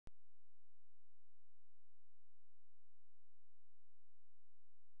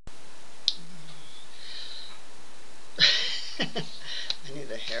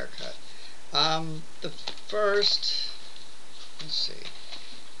The first, let's see,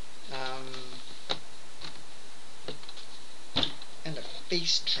 and a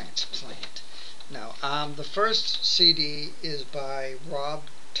face transplant. No, the first CD is by Rob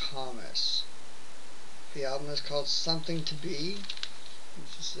Thomas. The album is called Something to Be.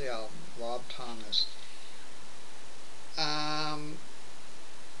 This is the album, Rob Thomas.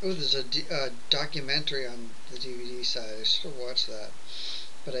 There's a documentary on the DVD side. I should have watched that,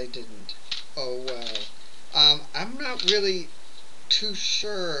 but I didn't. Oh well. I'm not really too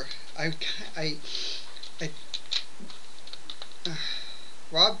sure. I, I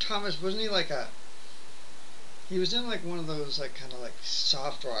Rob Thomas, wasn't he like a? He was in like one of those like kind of like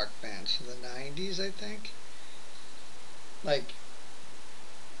soft rock bands from the '90s, I think. Like,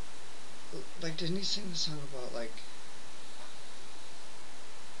 didn't he sing the song about like?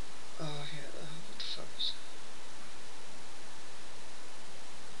 Oh yeah, what the fuck was it?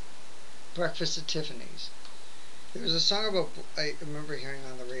 Breakfast at Tiffany's. There was a song about I remember hearing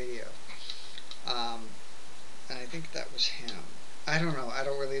on the radio, um, and I think that was him. I don't know. I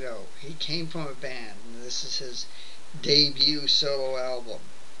don't really know. He came from a band, and this is his debut solo album.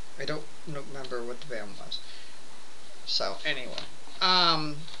 I don't remember what the band was. So anyway,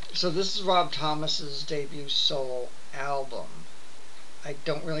 so this is Rob Thomas's debut solo album. I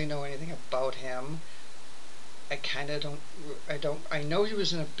don't really know anything about him. I kind of don't. I don't. I know he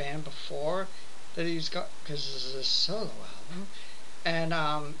was in a band before that he's got because this is a solo album, and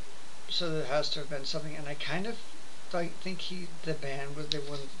so there has to have been something. And I kind of think the band was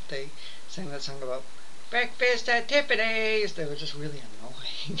when they sang that song about breakfast at Tiffany's. They were just really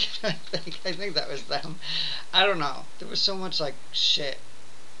annoying. I think that was them. I don't know. There was so much like shit,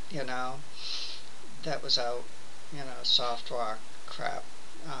 you know, that was out. You know, soft rock crap.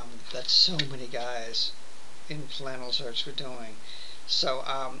 That so many guys in flannel shirts were doing. So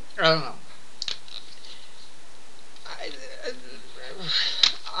I don't know.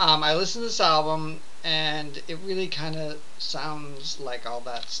 I listened to this album and it really kind of sounds like all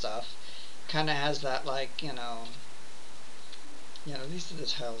that stuff. Kind of has that like these are the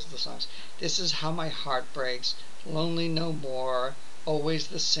titles of the songs. This is how my heart breaks. Lonely no more. Always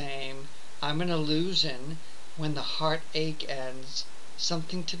the same. I'm an illusion. When the heartache ends.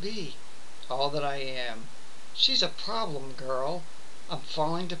 Something to be. All that I am. She's a problem, girl. I'm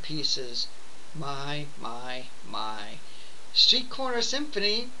falling to pieces. My. Street Corner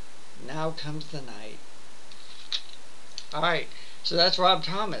Symphony. Now comes the night. Alright, so that's Rob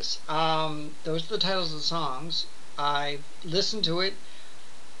Thomas. Those are the titles of the songs. I listened to it.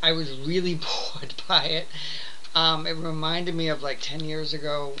 I was really bored by it. It reminded me of like 10 years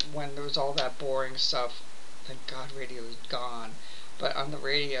ago when there was all that boring stuff. Thank God radio is gone. But on the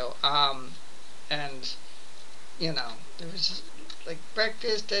radio, and there was like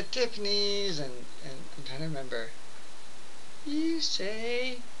breakfast at Tiffany's, and I'm trying to remember. You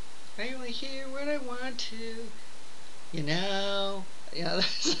say I only hear what I want to,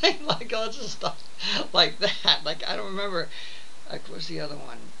 that's like lots of stuff like that. Like I don't remember. Like what's the other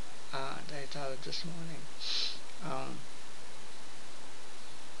one that I thought of this morning?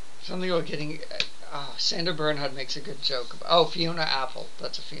 Something about getting. Sandra Bernhard makes a good joke. Fiona Apple.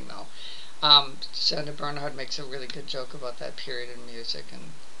 That's a female. Sandra Bernhard makes a really good joke about that period in music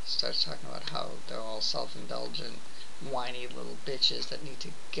and starts talking about how they're all self-indulgent, whiny little bitches that need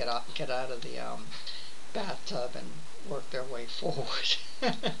to get out of the bathtub and work their way forward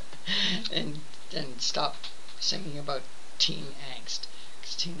and stop singing about teen angst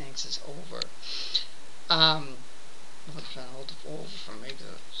because teen angst is over. It's been over for me.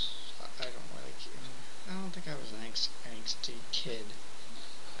 I don't think I was an angsty kid.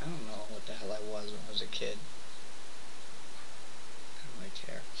 I don't know what the hell I was when I was a kid. I don't really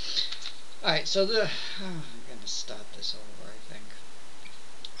care. Alright, so I'm going to start this over, I think.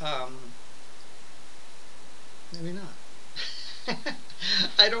 Maybe not.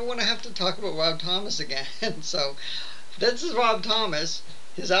 I don't want to have to talk about Rob Thomas again. So, this is Rob Thomas.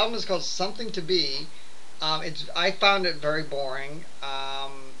 His album is called Something to Be. I found it very boring.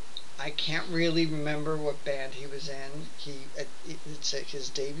 I can't really remember what band he was in. It's his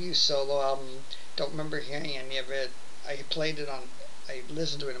debut solo album. Don't remember hearing any of it. I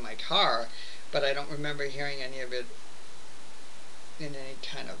listened to it in my car, but I don't remember hearing any of it in any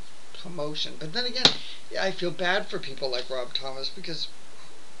kind of promotion. But then again, I feel bad for people like Rob Thomas because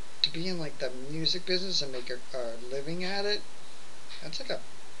to be in like the music business and make a living at it, that's like a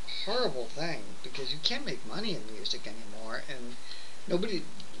horrible thing because you can't make money in music anymore, and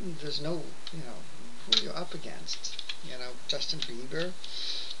there's no, who you're up against, Justin Bieber,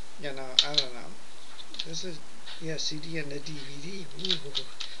 I don't know. This is, CD and the DVD. Ooh,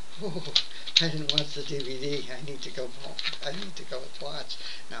 Ooh, I didn't watch the DVD. I need to go home. I need to go watch.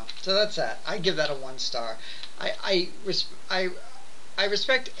 No, so that's that. I give that a 1 star. I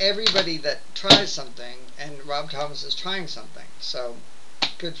respect everybody that tries something, and Rob Thomas is trying something. So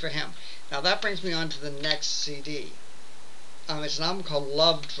good for him. Now that brings me on to the next CD. It's an album called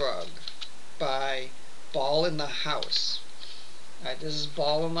Love Drug by Ball in the House. Alright, this is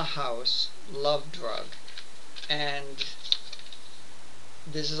Ball in the House, Love Drug. And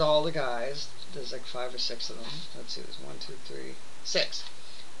this is all the guys. There's like 5 or 6 of them. Let's see, there's 1, 2, 3, 6.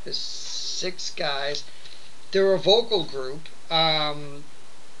 There's 6 guys. They're a vocal group. And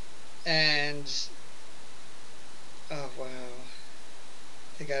oh wow,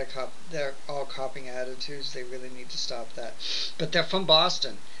 they're all copying attitudes. They really need to stop that. But they're from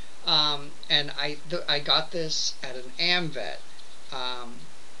Boston. And I got this at an AmVet.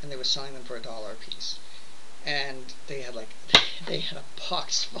 And they were selling them for $1 a piece. And they had a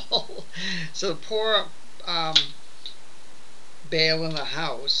box full. So the poor Bale in the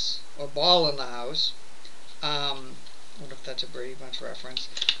House, or Ball in the House, I wonder if that's a Brady Bunch reference.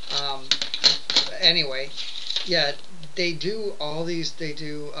 Anyway, yeah, they do all these, let's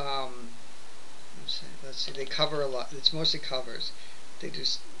see, they cover a lot. It's mostly covers. They do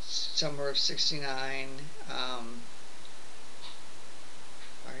Summer of '69,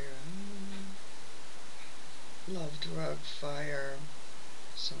 Love Drug, Fire,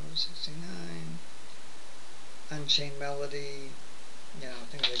 Summer of '69, Unchained Melody,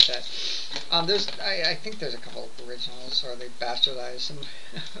 things like that. I think there's a couple of originals, or they bastardized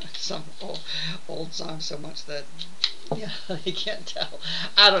some old songs so much that you can't tell.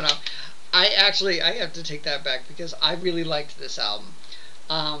 I don't know. I have to take that back because I really liked this album,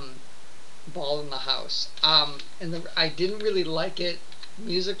 Ball in the House. And I didn't really like it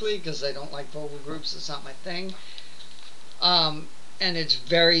musically because I don't like vocal groups. It's not my thing. And it's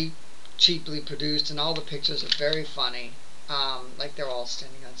very cheaply produced, and all the pictures are very funny. Like they're all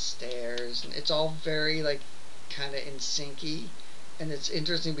standing on stairs, and it's all very like kind of in syncy. And it's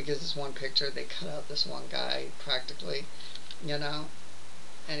interesting because this one picture they cut out this one guy practically, and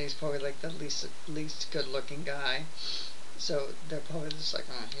he's probably like the least good looking guy. So they're probably just like,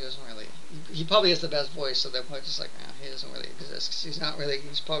 he doesn't really. He probably has the best voice, so they're probably just like, he doesn't really exist. 'Cause he's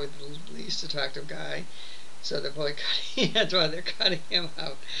probably the least attractive guy. So they're probably cutting. That's why they're cutting him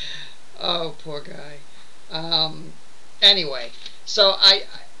out. Oh, poor guy. Anyway, so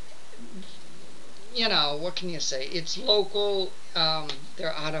what can you say? It's local.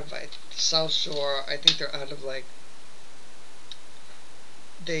 They're out of South Shore. I think they're out of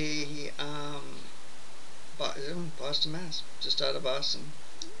Boston, Mass. Just out of Boston.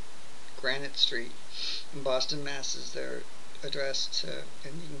 Granite Street in Boston, Mass. is their address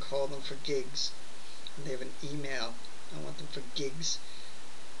and you can call them for gigs. And they have an email. I want them for gigs.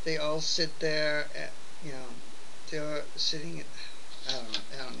 They all sit there they're sitting I don't know.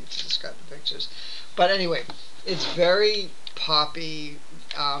 I don't need to describe the pictures. But anyway, it's very poppy,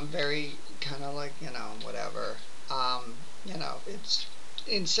 very kind of like, whatever. It's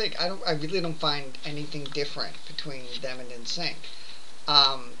NSYNC. I really don't find anything different between them and NSYNC.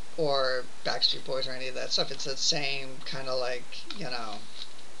 Or Backstreet Boys or any of that stuff. It's the same kind of like,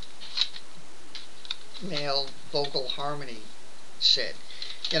 male vocal harmony shit.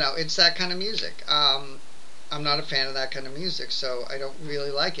 It's that kind of music. I'm not a fan of that kind of music, so I don't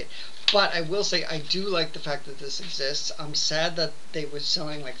really like it. But I will say I do like the fact that this exists. I'm sad that they were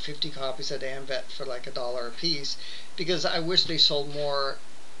selling like 50 copies at AmVet for like $1 a piece, because I wish they sold more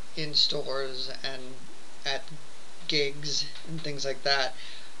in stores and at gigs and things like that.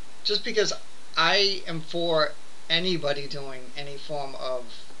 Just because I am for anybody doing any form of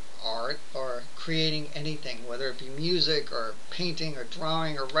art or creating anything, whether it be music or painting or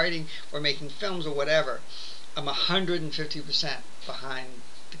drawing or writing or making films or whatever. I'm 150% behind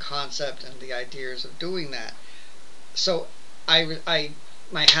the concept and the ideas of doing that. So my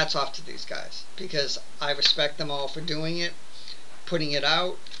hat's off to these guys because I respect them all for doing it, putting it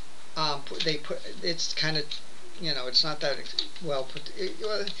out. It's kind of, it's not that well put.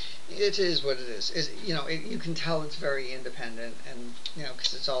 It is what it is. You can tell it's very independent, and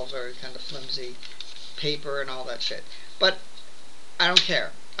because it's all very kind of flimsy paper and all that shit. But I don't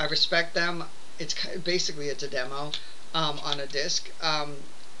care. I respect them. It's basically a demo on a disc.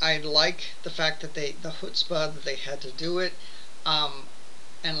 I like the fact that the chutzpah that they had to do it.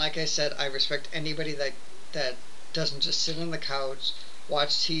 And like I said, I respect anybody that doesn't just sit on the couch, watch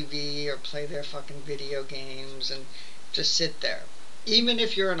TV, or play their fucking video games and just sit there. Even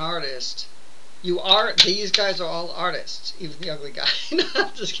if you're an artist, these guys are all artists. Even the ugly guy. No,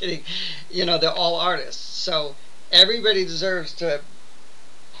 I'm just kidding. They're all artists. So everybody deserves to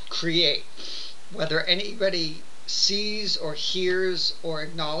create. Whether anybody sees or hears or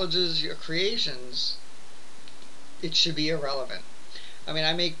acknowledges your creations, it should be irrelevant. I mean,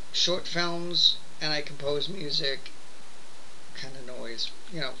 I make short films and I compose music, kind of noise,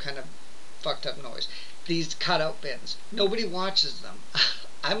 kind of fucked up noise. These cutout bins, nobody watches them.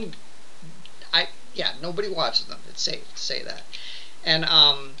 I'm, yeah, nobody watches them. It's safe to say that, and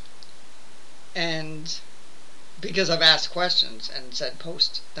and because I've asked questions and said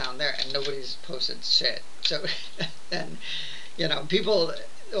post down there, and nobody's posted shit. So, and people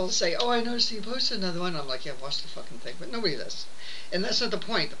will say, "Oh, I noticed you posted another one." I'm like, "Yeah, watch the fucking thing," but nobody does. And that's not the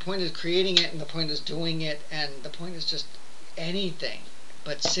point. The point is creating it, and the point is doing it, and the point is just anything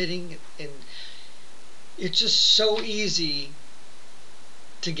but sitting in. It's just so easy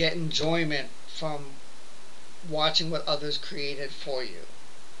to get enjoyment from watching what others created for you.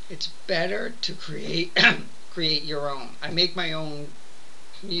 It's better to create create your own. I make my own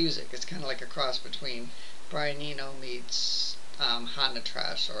music. It's kind of like a cross between Brian Eno meets Honda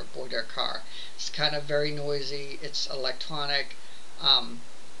Trash or Boy Their Car. It's kind of very noisy. It's electronic.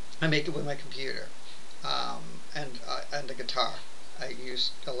 I make it with my computer and a guitar. I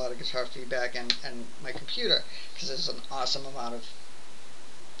use a lot of guitar feedback and my computer because there's an awesome amount of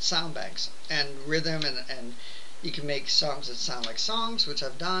sound banks and rhythm and you can make songs that sound like songs, which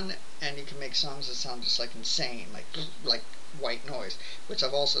I've done, and you can make songs that sound just like insane, like white noise, which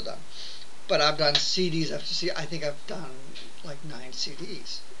I've also done. But I've done CDs after CD. I think I've done like 9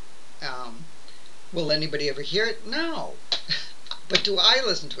 CDs. Will anybody ever hear it? No. But do I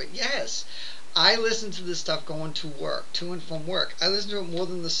listen to it? Yes. I listen to this stuff going to work, to and from work. I listen to it more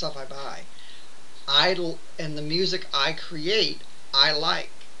than the stuff I buy. And the music I create, I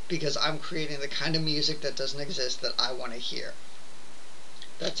like because I'm creating the kind of music that doesn't exist that I want to hear.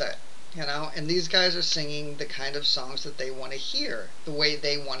 That's it. And these guys are singing the kind of songs that they want to hear, the way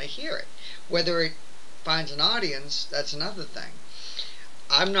they want to hear it. Whether it finds an audience, that's another thing.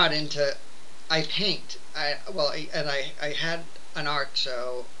 I'm not into. I paint. I had an art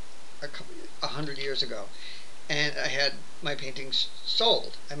show 100 years ago, and I had my paintings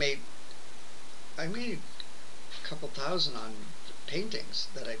sold. I made a couple thousand on paintings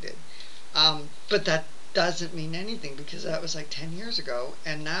that I did, but that doesn't mean anything because that was like 10 years ago,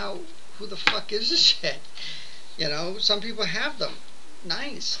 and now who the fuck gives a shit? Some people have them.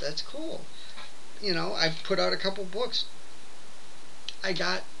 Nice, that's cool. I've put out a couple books. I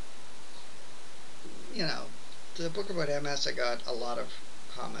got, the book about MS, I got a lot of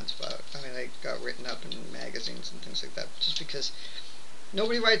comments about. I mean, I got written up in magazines and things like that just because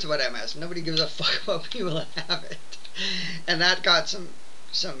nobody writes about MS. Nobody gives a fuck about people that have it. And that got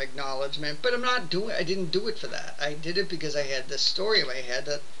some acknowledgement, but I didn't do it for that. I did it because I had this story in my head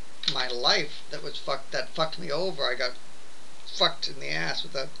that my life that fucked me over. I got fucked in the ass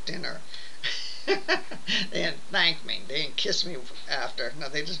without dinner. They didn't thank me. They didn't kiss me after. No,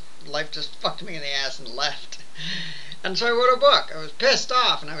 life just fucked me in the ass and left. And so I wrote a book. I was pissed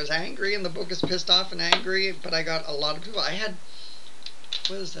off and I was angry, and the book is pissed off and angry, but I got a lot of people. I had,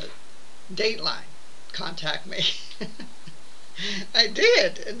 what is that? Dateline contact me. I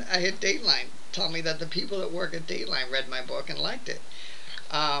did, and I had Dateline tell me that the people that work at Dateline read my book and liked it.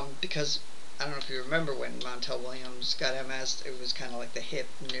 Because I don't know if you remember when Montel Williams got MS, it was kind of like the hip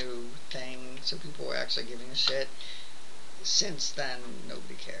new thing, so people were actually giving a shit. Since then,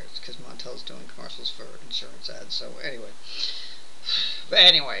 nobody cares because Montel's doing commercials for insurance ads. So anyway,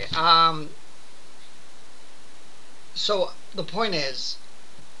 so the point is,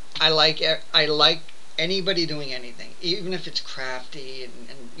 I like anybody doing anything, even if it's crafty and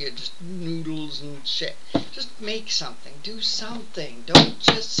just noodles and shit. Just make something, do something. Don't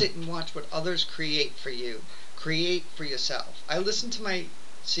just sit and watch what others create for you. Create for yourself. I listen to my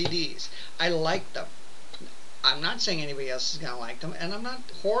CDs. I like them. I'm not saying anybody else is going to like them, and I'm not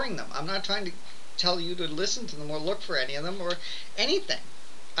whoring them. I'm not trying to tell you to listen to them or look for any of them or anything.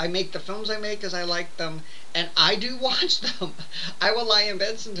 I make the films I make because I like them, and I do watch them. I will lie in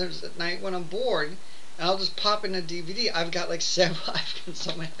bed sometimes at night when I'm bored, and I'll just pop in a DVD. I've got like several.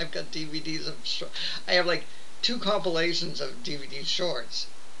 I've got DVDs of. I have like 2 compilations of DVD shorts,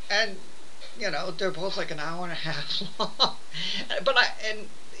 and they're both like an hour and a half long. But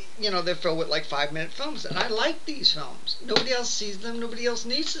they're filled with like 5-minute films, and I like these films. Nobody else sees them. Nobody else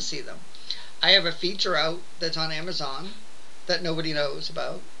needs to see them. I have a feature out that's on Amazon that nobody knows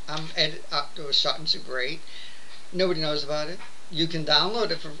about. It was shot in Super 8. Nobody knows about it. You can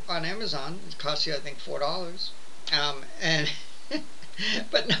download it on Amazon. It costs you, I think, $4. And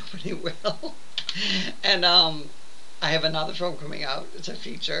but nobody will. And I have another film coming out. It's a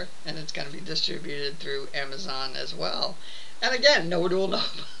feature, and it's going to be distributed through Amazon as well. And again, nobody will know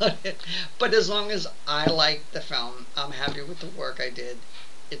about it. But as long as I like the film, I'm happy with the work I did.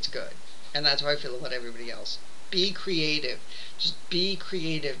 It's good. And that's how I feel about everybody else. Be creative. Just be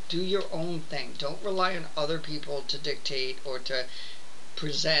creative. Do your own thing. Don't rely on other people to dictate or to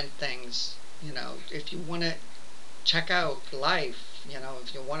present things. You know, if you want to check out life, you know,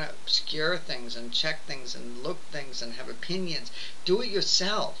 if you want to obscure things and check things and look things and have opinions, do it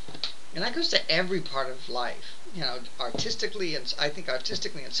yourself. And that goes to every part of life. You know, artistically, and I think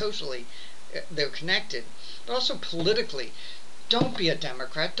artistically and socially, they're connected, but also politically. Don't be a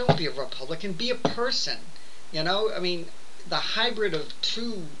Democrat. Don't be a Republican. Be a person. You know, I mean, the hybrid of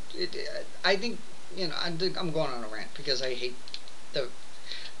two. I think, you know, I'm going on a rant because I hate the.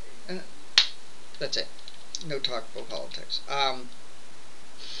 Uh, that's it. No talk about politics.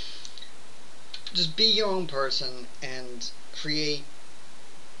 Just be your own person and create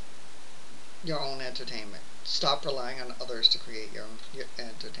your own entertainment. Stop relying on others to create your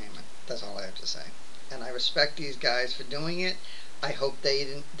entertainment. That's all I have to say. And I respect these guys for doing it. I hope they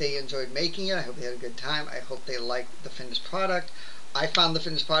enjoyed making it. I hope they had a good time. I hope they liked the finished product. I found the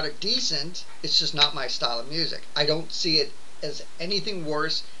finished product decent. It's just not my style of music. I don't see it as anything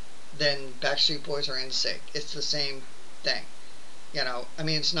worse than Backstreet Boys or NSYNC. It's the same thing. You know, I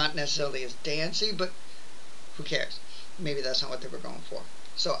mean, it's not necessarily as dancey, but who cares? Maybe that's not what they were going for.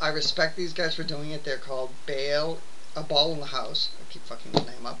 So I respect these guys for doing it. They're called A Ball in the House. I keep fucking the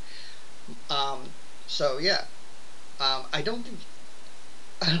name up. So yeah, I don't think.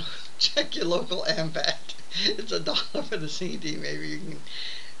 I don't, check your local AMVAT. It's $1 for the CD. Maybe you can.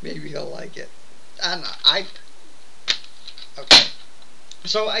 Maybe you'll like it. I don't know. Okay.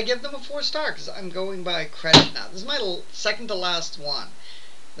 So I give them a 4-star because I'm going by credit now. This is my second to last one.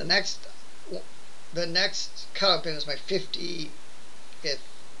 The next cut up in is my 50th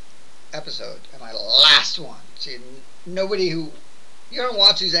episode and my last one. See, nobody who you don't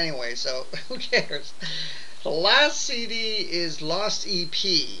watch these anyway, so who cares? The last CD is Lost EP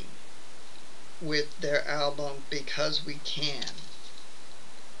with their album Because We Can.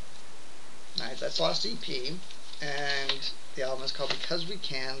 Alright, that's Lost EP, and the album is called Because We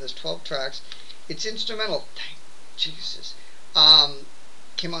Can. There's 12 tracks. It's instrumental. Thank Jesus.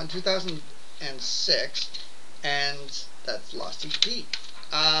 Came out in 2006, and that's Lost EP.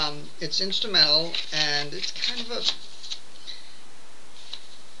 It's instrumental, and it's kind of a,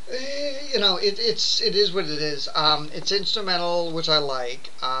 you know, it is what it is. It's instrumental, which I like,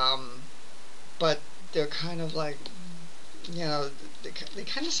 but they're kind of like, you know, they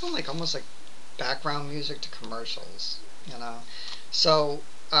kind of sound like almost like background music to commercials, you know. So,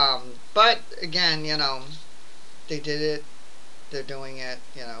 but again, you know, they did it. They're doing it.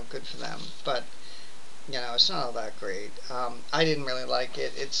 You know, good for them. But you know, it's not all that great. I didn't really like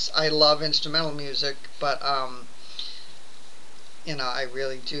it. I love instrumental music, but you know, I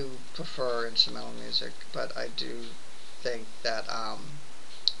really do prefer instrumental music. But I do think that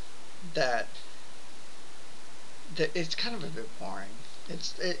that it's kind of a bit boring.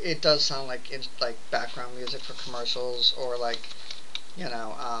 It does sound like like background music for commercials, or like, you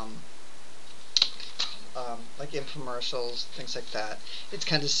know, like infomercials, things like that. It's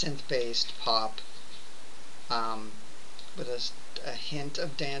kind of synth-based pop, with a hint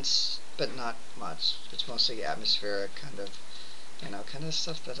of dance, but not much. It's mostly atmospheric, kind of, you know, kind of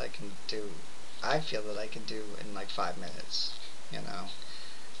stuff that I can do. I feel that I can do in like 5 minutes, you know.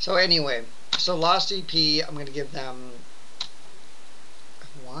 So anyway, so Lost EP, I'm going to give them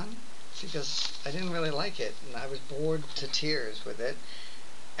 1 because I didn't really like it, and I was bored to tears with it.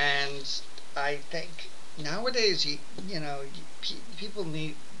 And I think nowadays, you know, people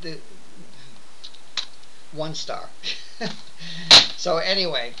need the 1 star. So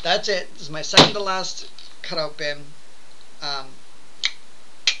anyway, that's it. This is my second to last cut out bin.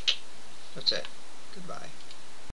 That's it. Goodbye.